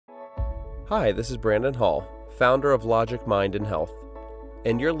Hi, this is Brandon Hall, founder of Logic Mind and Health,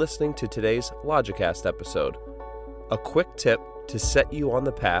 and you're listening to today's Logicast episode, a quick tip to set you on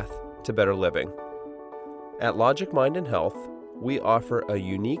the path to better living. At Logic Mind and Health, we offer a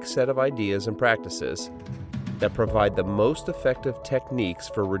unique set of ideas and practices that provide the most effective techniques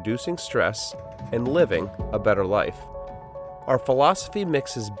for reducing stress and living a better life. Our philosophy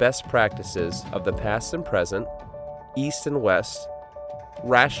mixes best practices of the past and present, East and West,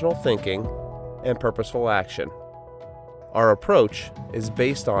 rational thinking, and purposeful action. Our approach is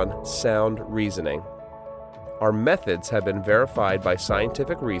based on sound reasoning. Our methods have been verified by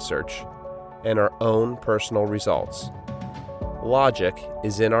scientific research and our own personal results. Logic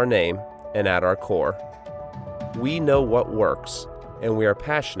is in our name and at our core. We know what works, and we are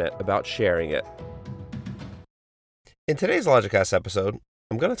passionate about sharing it. In today's Logicast episode,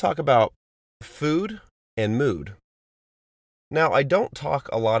 I'm going to talk about food and mood. Now, I don't talk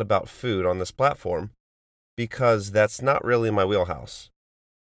a lot about food on this platform because that's not really my wheelhouse.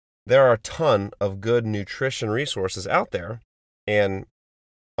 There are a ton of good nutrition resources out there, and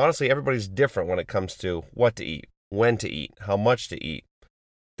honestly, everybody's different when it comes to what to eat, when to eat, how much to eat,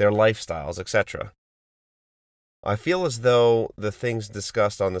 their lifestyles, etc. I feel as though the things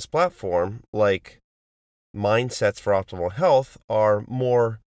discussed on this platform, like mindsets for optimal health, are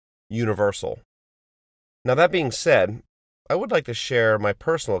more universal. Now, that being said, I would like to share my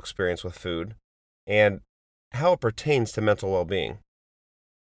personal experience with food and how it pertains to mental well-being.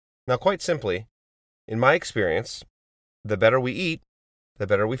 Now, quite simply, in my experience, the better we eat, the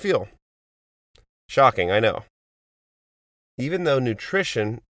better we feel. Shocking, I know. Even though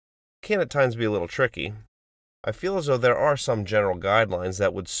nutrition can at times be a little tricky, I feel as though there are some general guidelines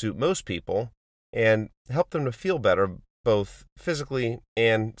that would suit most people and help them to feel better both physically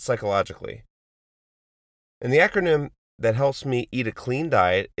and psychologically. And the acronym that helps me eat a clean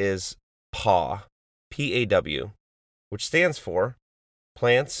diet is PAW, P-A-W, which stands for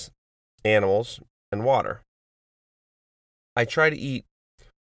plants, animals, and water. I try to eat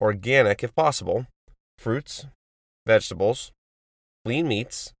organic if possible, fruits, vegetables, lean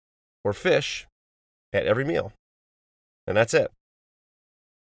meats, or fish at every meal. And that's it.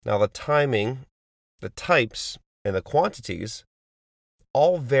 Now, the timing, the types, and the quantities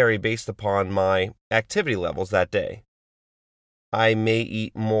all vary based upon my activity levels that day. I may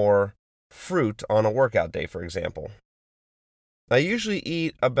eat more fruit on a workout day, for example. I usually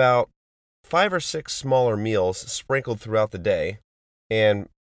eat about 5 or 6 smaller meals sprinkled throughout the day, and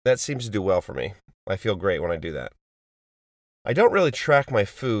that seems to do well for me. I feel great when I do that. I don't really track my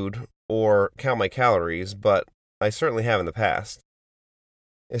food or count my calories, but I certainly have in the past.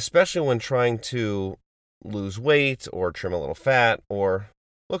 Especially when trying to lose weight or trim a little fat or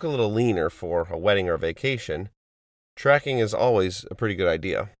look a little leaner for a wedding or a vacation, tracking is always a pretty good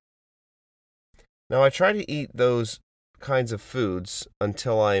idea. Now, I try to eat those kinds of foods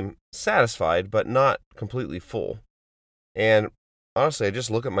until I'm satisfied but not completely full. And honestly, I just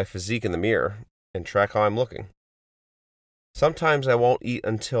look at my physique in the mirror and track how I'm looking. Sometimes I won't eat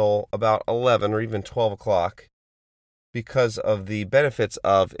until about 11 or even 12 o'clock because of the benefits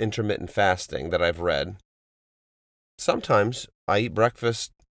of intermittent fasting that I've read. Sometimes I eat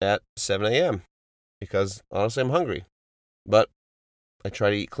breakfast at 7 a.m. because honestly I'm hungry, but I try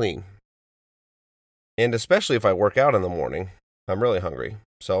to eat clean. And especially if I work out in the morning, I'm really hungry,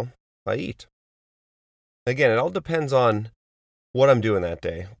 so I eat. Again, it all depends on what I'm doing that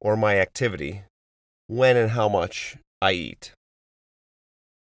day or my activity, when and how much I eat.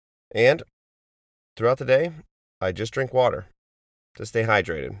 And throughout the day, I just drink water to stay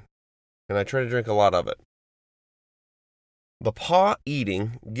hydrated, and I try to drink a lot of it. The PAW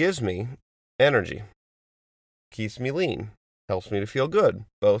eating gives me energy, keeps me lean, helps me to feel good,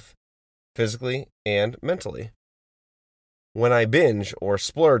 both physically and mentally. When I binge or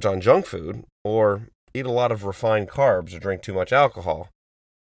splurge on junk food, or eat a lot of refined carbs or drink too much alcohol,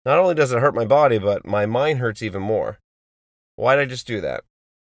 not only does it hurt my body, but my mind hurts even more. Why did I just do that?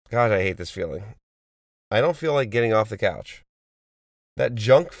 God, I hate this feeling. I don't feel like getting off the couch. That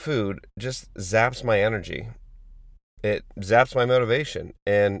junk food just zaps my energy. It zaps my motivation,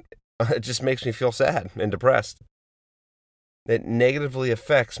 and it just makes me feel sad and depressed. It negatively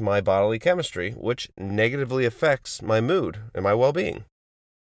affects my bodily chemistry, which negatively affects my mood and my well-being.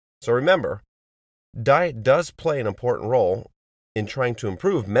 So remember, diet does play an important role in trying to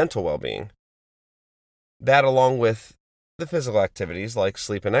improve mental well-being. That, along with the physical activities like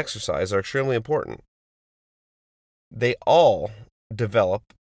sleep and exercise, are extremely important. They all develop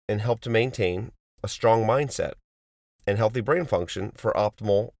and help to maintain a strong mindset and healthy brain function for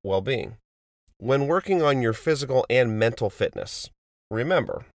optimal well-being. When working on your physical and mental fitness,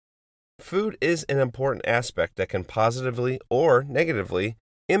 remember, food is an important aspect that can positively or negatively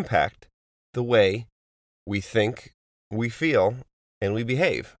impact the way we think, we feel, and we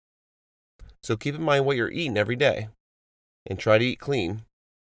behave. So keep in mind what you're eating every day and try to eat clean,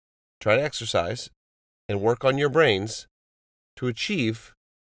 try to exercise, and work on your brains to achieve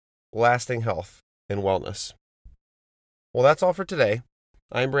lasting health and wellness. Well, that's all for today.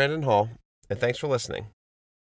 I'm Brandon Hall, and thanks for listening.